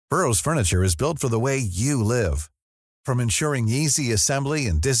Burrow's furniture is built for the way you live. From ensuring easy assembly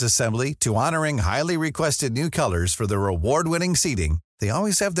and disassembly to honoring highly requested new colors for their award-winning seating, they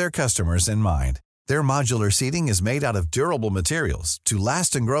always have their customers in mind. Their modular seating is made out of durable materials to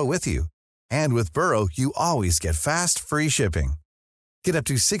last and grow with you. And with Burrow, you always get fast, free shipping. Get up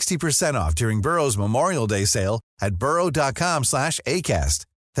to 60% off during Burrow's Memorial Day sale at burrow.com/ACAST.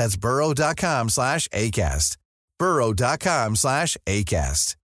 That's burrow.com/ACAST.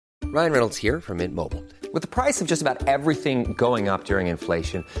 burrow.com/ACAST. Ryan Reynolds here from Mint Mobile. With the price of just about everything going up during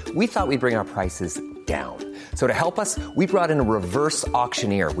inflation, we thought we'd bring our prices down. So to help us, we brought in a reverse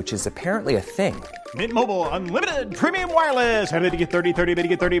auctioneer, which is apparently a thing. Mint Mobile Unlimited Premium Wireless. How to get 30, 30, bit to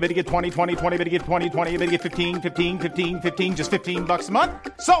get 30, bit to get 20, 20, 20, bit to get 20, 20, bit to get 15, 15, 15, 15, just $15 a month?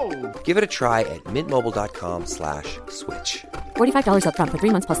 Sold! Give it a try at mintmobile.com/switch. $45 up front for 3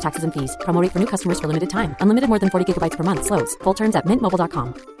 months plus taxes and fees. Promo rate for new customers for limited time. Unlimited more than 40 gigabytes per month. Slows full terms at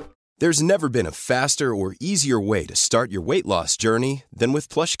mintmobile.com. There's never been a faster or easier way to start your weight loss journey than with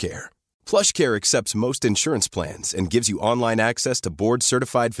PlushCare. PlushCare accepts most insurance plans and gives you online access to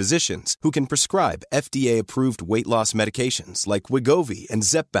board-certified physicians who can prescribe FDA-approved weight loss medications like Wegovy and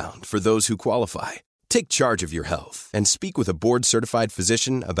Zepbound for those who qualify. Take charge of your health and speak with a board-certified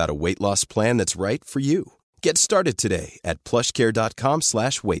physician about a weight loss plan that's right for you. Get started today at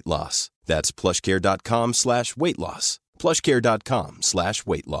plushcare.com/weight loss. That's plushcare.com/weight loss.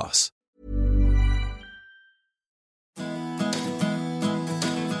 plushcare.com/weight loss.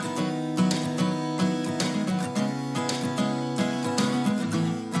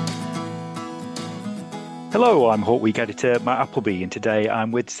 Hello, I'm Hawk Week editor Matt Appleby, and today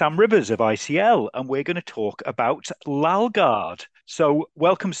I'm with Sam Rivers of ICL, and we're going to talk about Lalguard. So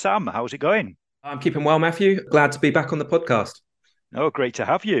welcome, Sam. How's it going? I'm keeping well, Matthew. Glad to be back on the podcast. Oh, great to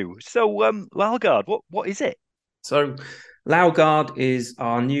have you. So Lalguard, what is it? So Lalguard is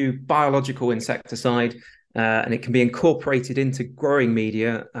our new biological insecticide, and it can be incorporated into growing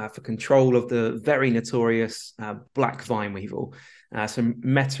media for control of the very notorious black vine weevil. So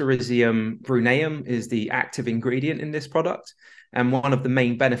Metarhizium bruneum is the active ingredient in this product. And one of the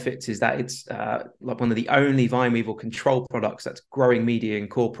main benefits is that it's like one of the only vine weevil control products that's growing media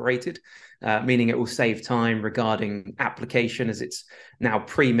incorporated, meaning it will save time regarding application as it's now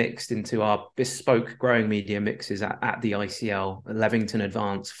pre-mixed into our bespoke growing media mixes at the ICL Levington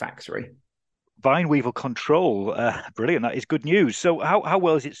Advanced factory. Vine weevil control, brilliant. That is good news. So how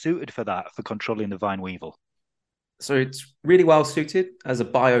well is it suited for that, for controlling the vine weevil? So it's really well suited as a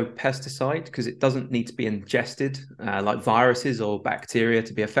biopesticide because it doesn't need to be ingested like viruses or bacteria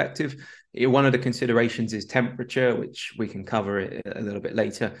to be effective. One of the considerations is temperature, which we can cover a little bit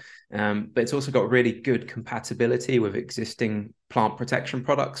later. But it's also got really good compatibility with existing plant protection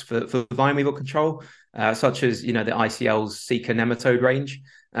products for vine weevil control, such as, the ICL's Seeker nematode range.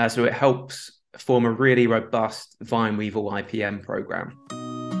 So it helps form a really robust vine weevil IPM program.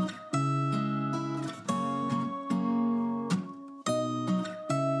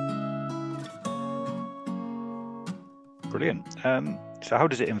 Brilliant. So how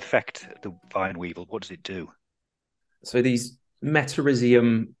does it infect the vine weevil? What does it do? So these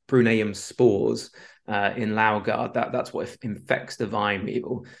Metarhizium bruneum spores in Lalguard, that's what infects the vine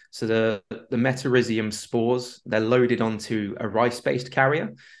weevil. So the Metarhizium spores, they're loaded onto a rice-based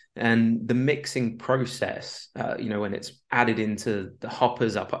carrier, and the mixing process, when it's added into the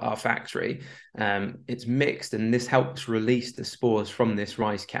hoppers up at our factory, it's mixed, and this helps release the spores from this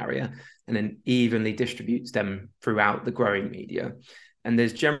rice carrier and then evenly distributes them throughout the growing media. And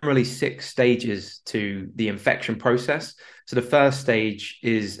there's generally 6 stages to the infection process. So the first stage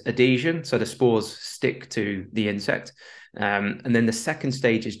is adhesion, so the spores stick to the insect. And then the second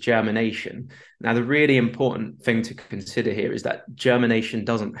stage is germination. Now, the really important thing to consider here is that germination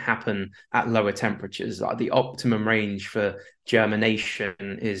doesn't happen at lower temperatures. The optimum range for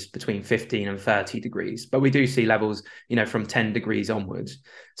germination is between 15 and 30 degrees, but we do see levels, from 10 degrees onwards.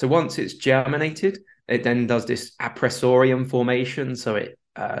 So once it's germinated, it then does this appressorium formation. So it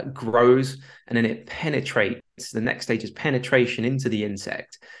grows, and then it penetrates. The next stage is penetration into the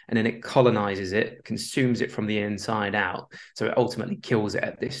insect, and then it colonizes it, consumes it from the inside out. So it ultimately kills it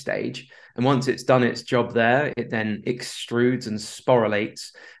at this stage. And once it's done its job there, it then extrudes and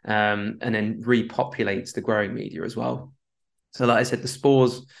sporulates, and then repopulates the growing media as well. So like I said, the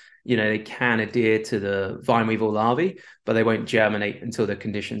spores, they can adhere to the vine weevil larvae, but they won't germinate until the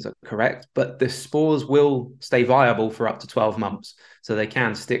conditions are correct. But the spores will stay viable for up to 12 months. So they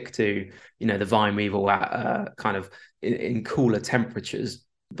can stick to, the vine weevil at kind of in cooler temperatures.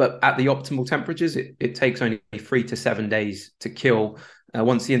 But at the optimal temperatures, it takes only 3 to 7 days to kill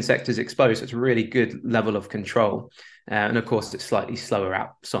once the insect is exposed. So it's a really good level of control. And of course, it's slightly slower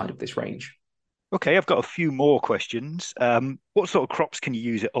outside of this range. Okay, I've got a few more questions. What sort of crops can you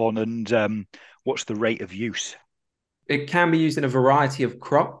use it on, and what's the rate of use? It can be used in a variety of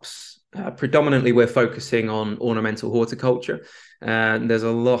crops. Predominantly, we're focusing on ornamental horticulture. There's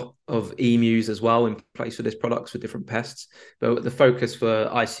a lot of emus as well in place for this product for different pests. But the focus for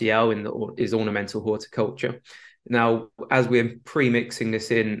ICL is ornamental horticulture. Now, as we're pre-mixing this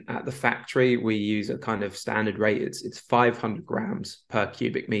in at the factory, we use a kind of standard rate. It's 500 grams per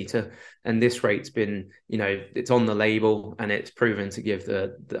cubic meter. And this rate's been, it's on the label and it's proven to give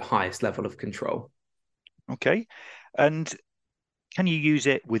the highest level of control. Okay. And can you use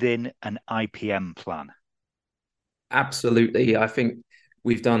it within an IPM plan? Absolutely. I think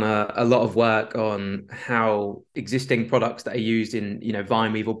we've done a lot of work on how existing products that are used in,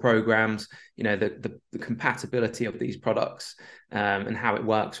 vine weevil programs, the compatibility of these products and how it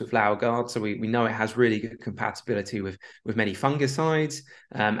works with Lalguard. So we know it has really good compatibility with many fungicides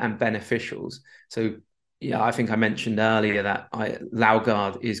and beneficials. So yeah, I think I mentioned earlier that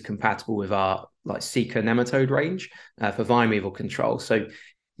Lalguard is compatible with our Seeker nematode range for vine weevil control. So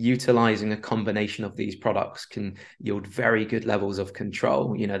utilizing a combination of these products can yield very good levels of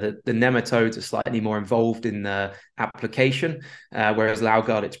control. The nematodes are slightly more involved in the application, whereas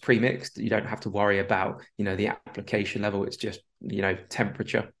Lalguard, it's pre-mixed. You don't have to worry about, the application level. It's just,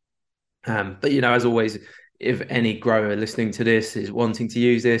 temperature. But, as always, if any grower listening to this is wanting to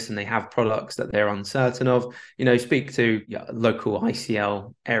use this and they have products that they're uncertain of, speak to a local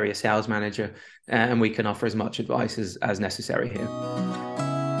ICL area sales manager, and we can offer as much advice as necessary here.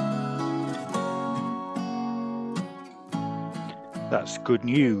 That's good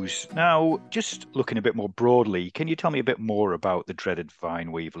news. Now, just looking a bit more broadly, can you tell me a bit more about the dreaded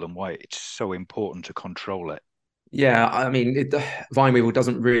vine weevil and why it's so important to control it? Yeah, I mean, the vine weevil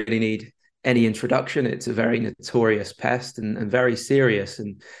doesn't really need any introduction. It's a very notorious pest and very serious.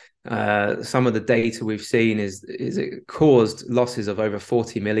 And some of the data we've seen is it caused losses of over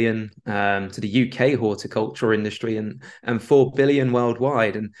 40 million to the UK horticulture industry and 4 billion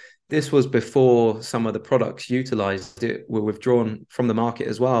worldwide. And this was before some of the products utilized it were withdrawn from the market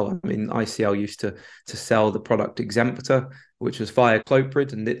as well. I mean, ICL used to sell the product Exempta, which was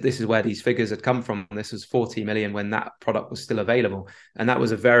thiacloprid, and this is where these figures had come from. This was 40 million when that product was still available, and that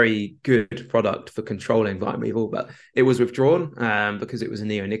was a very good product for controlling vine weevil, but it was withdrawn because it was a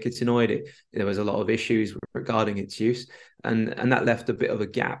neonicotinoid. There was a lot of issues regarding its use, and that left a bit of a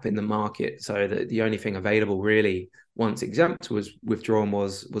gap in the market. So the only thing available really once Exempt was withdrawn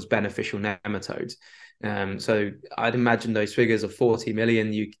was beneficial nematodes. So I'd imagine those figures of 40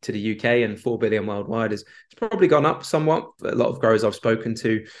 million to the UK and 4 billion worldwide it's probably gone up somewhat. A lot of growers I've spoken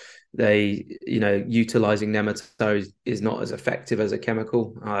to, they, utilizing nematodes is not as effective as a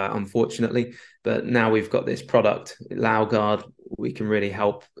chemical, unfortunately. But now we've got this product, Lalguard, we can really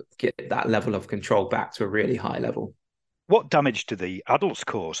help get that level of control back to a really high level. What damage do the adults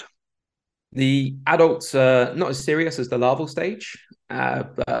cause? The adults are not as serious as the larval stage,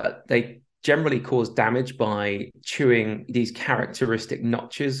 but they generally cause damage by chewing these characteristic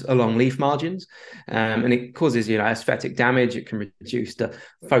notches along leaf margins. And it causes, aesthetic damage. It can reduce the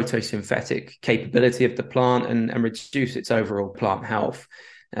photosynthetic capability of the plant and reduce its overall plant health.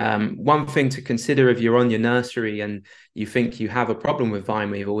 One thing to consider if you're on your nursery and you think you have a problem with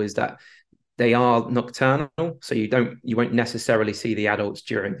vine weevil is that they are nocturnal, so you won't necessarily see the adults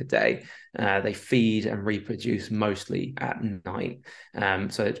during the day. They feed and reproduce mostly at night.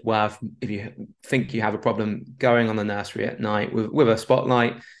 So it's worth, if you think you have a problem, going on the nursery at night with a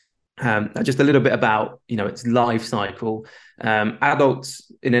spotlight. Just a little bit about, its life cycle.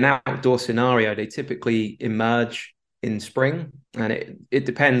 Adults in an outdoor scenario, they typically emerge in spring, and it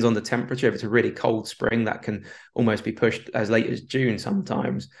depends on the temperature. If it's a really cold spring, that can almost be pushed as late as June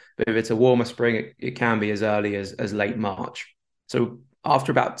sometimes. But if it's a warmer spring, it can be as early as late March. So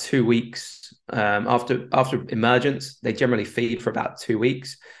after about 2 weeks, after emergence, they generally feed for about 2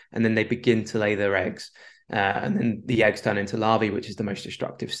 weeks, and then they begin to lay their eggs. And then the eggs turn into larvae, which is the most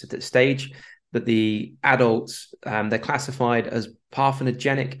destructive stage. But the adults, they're classified as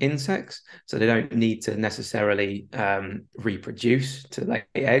parthenogenic insects, so they don't need to necessarily reproduce to lay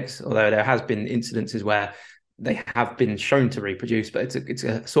eggs, although there has been incidences where they have been shown to reproduce, but it's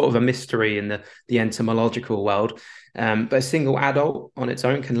a sort of a mystery in the entomological world. But a single adult on its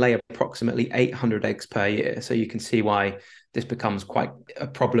own can lay approximately 800 eggs per year, so you can see why this becomes quite a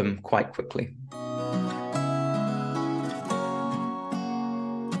problem quite quickly.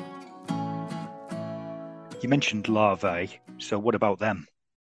 You mentioned larvae, so what about them?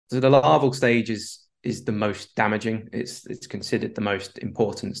 So the larval stage is is the most damaging. It's considered the most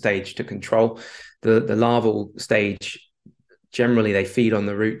important stage to control. The larval stage, generally they feed on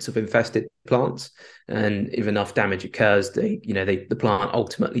the roots of infested plants, and if enough damage occurs, the plant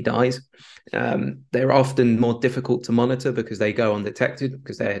ultimately dies. They're often more difficult to monitor because they go undetected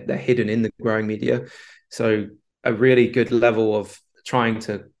because they're hidden in the growing media. So a really good level of trying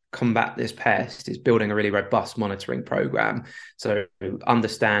to combat this pest is building a really robust monitoring program. So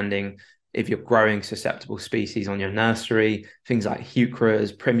understanding if you're growing susceptible species on your nursery, things like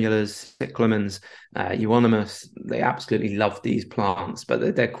heucheras, primulas, cyclamens, euonymus, they absolutely love these plants,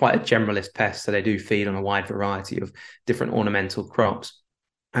 but they're quite a generalist pest, so they do feed on a wide variety of different ornamental crops.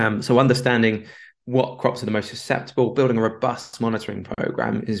 So understanding what crops are the most susceptible, building a robust monitoring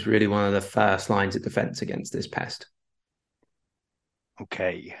program is really one of the first lines of defense against this pest.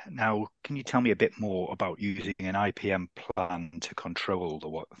 Okay, now can you tell me a bit more about using an IPM plan to control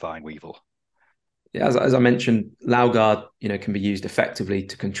the vine weevil? Yeah, as I mentioned, Lalguard, can be used effectively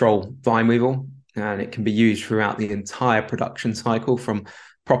to control vine weevil, and it can be used throughout the entire production cycle from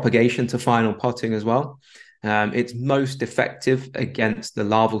propagation to final potting as well. It's most effective against the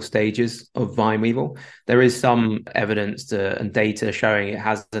larval stages of vine weevil. There is some evidence and data showing it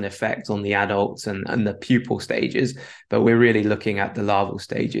has an effect on the adults and the pupal stages, but we're really looking at the larval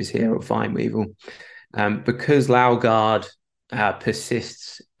stages here of vine weevil. Because Lalguard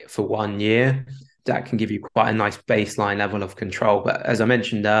persists for 1 year, that can give you quite a nice baseline level of control. But as I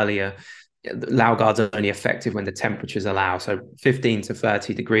mentioned earlier, Lalguard's only effective when the temperatures allow. So 15 to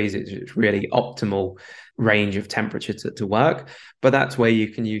 30 degrees is really optimal range of temperature to work. But that's where you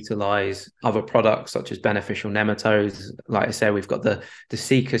can utilize other products such as beneficial nematodes. Like I said, we've got the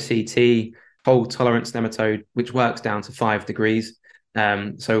Seeker CT cold tolerance nematode, which works down to 5 degrees.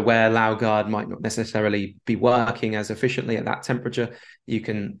 So where Lalguard might not necessarily be working as efficiently at that temperature, you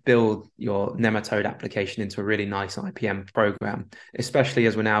can build your nematode application into a really nice IPM program, especially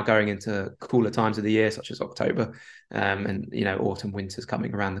as we're now going into cooler times of the year, such as October, and autumn, winter's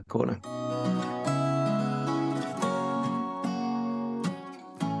coming around the corner.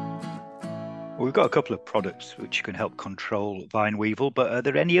 Well, we've got a couple of products which can help control vine weevil, but are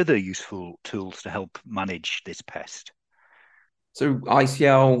there any other useful tools to help manage this pest? So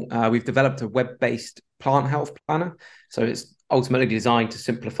ICL, we've developed a web-based plant health planner. So it's ultimately designed to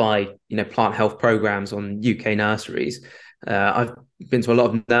simplify, plant health programs on UK nurseries. I've been to a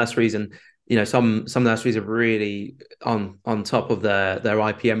lot of nurseries, and some nurseries are really on top of their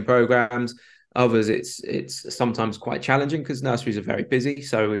IPM programs. Others, it's sometimes quite challenging because nurseries are very busy.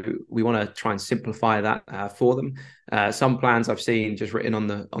 So we want to try and simplify that for them. Some plans I've seen just written on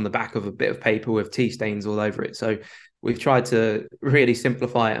the back of a bit of paper with tea stains all over it. So we've tried to really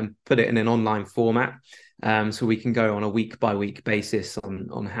simplify it and put it in an online format, so we can go on a week-by-week basis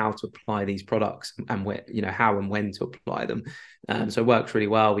on how to apply these products and how and when to apply them. So it works really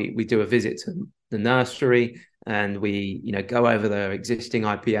well. We do a visit to the nursery, and we go over their existing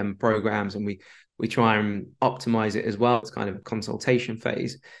IPM programs, and we try and optimize it as well. It's kind of a consultation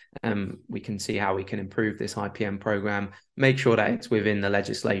phase. We can see how we can improve this IPM program, make sure that it's within the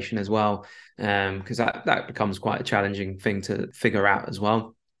legislation as well, because that becomes quite a challenging thing to figure out as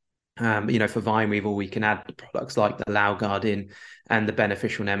well. For vine weevil, we can add the products like the Lalguard in, and the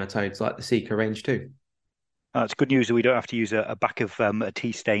beneficial nematodes like the Seeker range too. It's good news that we don't have to use a back of a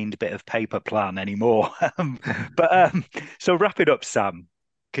tea-stained bit of paper plan anymore. So wrap it up, Sam.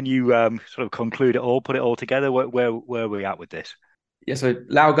 Can you sort of conclude it all, put it all together? Where are we at with this? Yeah, so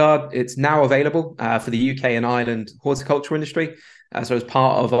Lalguard, it's now available for the UK and Ireland horticulture industry. So as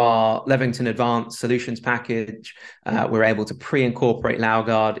part of our Levington Advanced Solutions package, we're able to pre-incorporate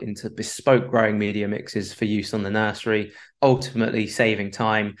Lalguard into bespoke growing media mixes for use on the nursery, ultimately saving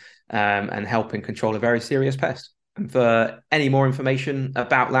time and helping control a very serious pest. And for any more information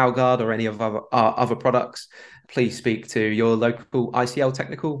about Lalguard or any of our other products, please speak to your local ICL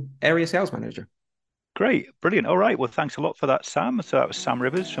technical area sales manager. Great, brilliant. All right, well, thanks a lot for that, Sam. So that was Sam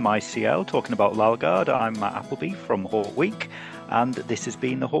Rivers from ICL talking about Lalguard. I'm Matt Appleby from Hawk Week, and this has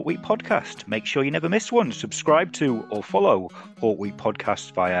been the Hawk Week podcast. Make sure you never miss one. Subscribe to or follow Hawk Week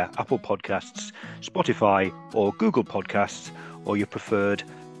podcasts via Apple Podcasts, Spotify, or Google Podcasts, or your preferred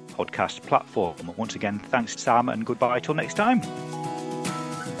podcast platform. Once again, thanks, Sam, and goodbye till next time.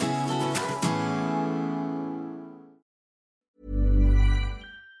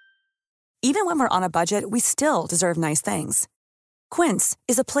 Even when we're on a budget, we still deserve nice things. Quince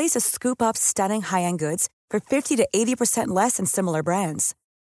is a place to scoop up stunning high-end goods for 50 to 80% less than similar brands.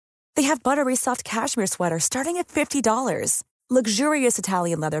 They have buttery soft cashmere sweaters starting at $50, luxurious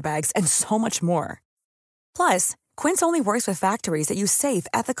Italian leather bags, and so much more. Plus, Quince only works with factories that use safe,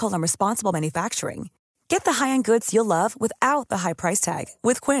 ethical, and responsible manufacturing. Get the high-end goods you'll love without the high price tag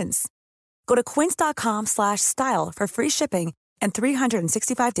with Quince. Go to quince.com/style for free shipping and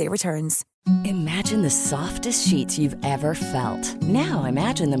 365-day returns. Imagine the softest sheets you've ever felt. Now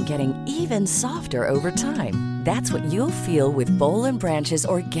imagine them getting even softer over time. That's what you'll feel with Boll & Branch's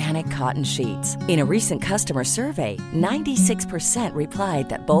organic cotton sheets. In a recent customer survey, 96% replied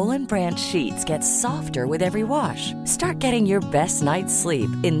that Boll & Branch sheets get softer with every wash. Start getting your best night's sleep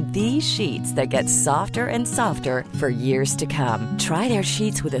in these sheets that get softer and softer for years to come. Try their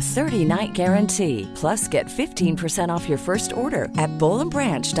sheets with a 30-night guarantee. Plus, get 15% off your first order at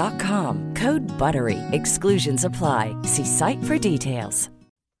bollandbranch.com. Code BUTTERY. Exclusions apply. See site for details.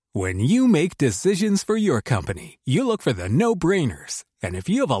 When you make decisions for your company, you look for the no-brainers. And if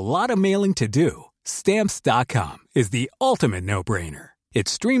you have a lot of mailing to do, Stamps.com is the ultimate no-brainer. It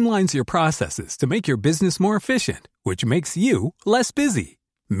streamlines your processes to make your business more efficient, which makes you less busy.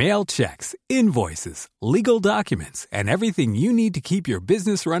 Mail checks, invoices, legal documents, and everything you need to keep your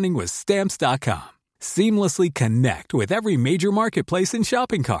business running with Stamps.com. Seamlessly connect with every major marketplace and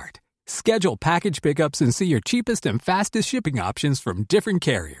shopping cart. Schedule package pickups and see your cheapest and fastest shipping options from different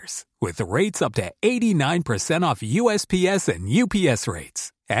carriers, with rates up to 89% off USPS and UPS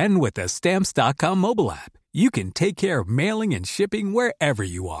rates. And with the Stamps.com mobile app, you can take care of mailing and shipping wherever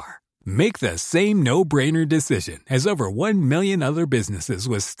you are. Make the same no-brainer decision as over 1 million other businesses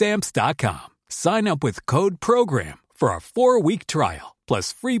with Stamps.com. Sign up with code PROGRAM for a 4-week trial,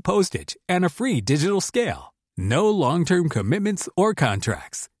 plus free postage and a free digital scale. No long-term commitments or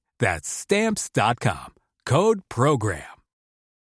contracts. That's Stamps.com. Code PROGRAM.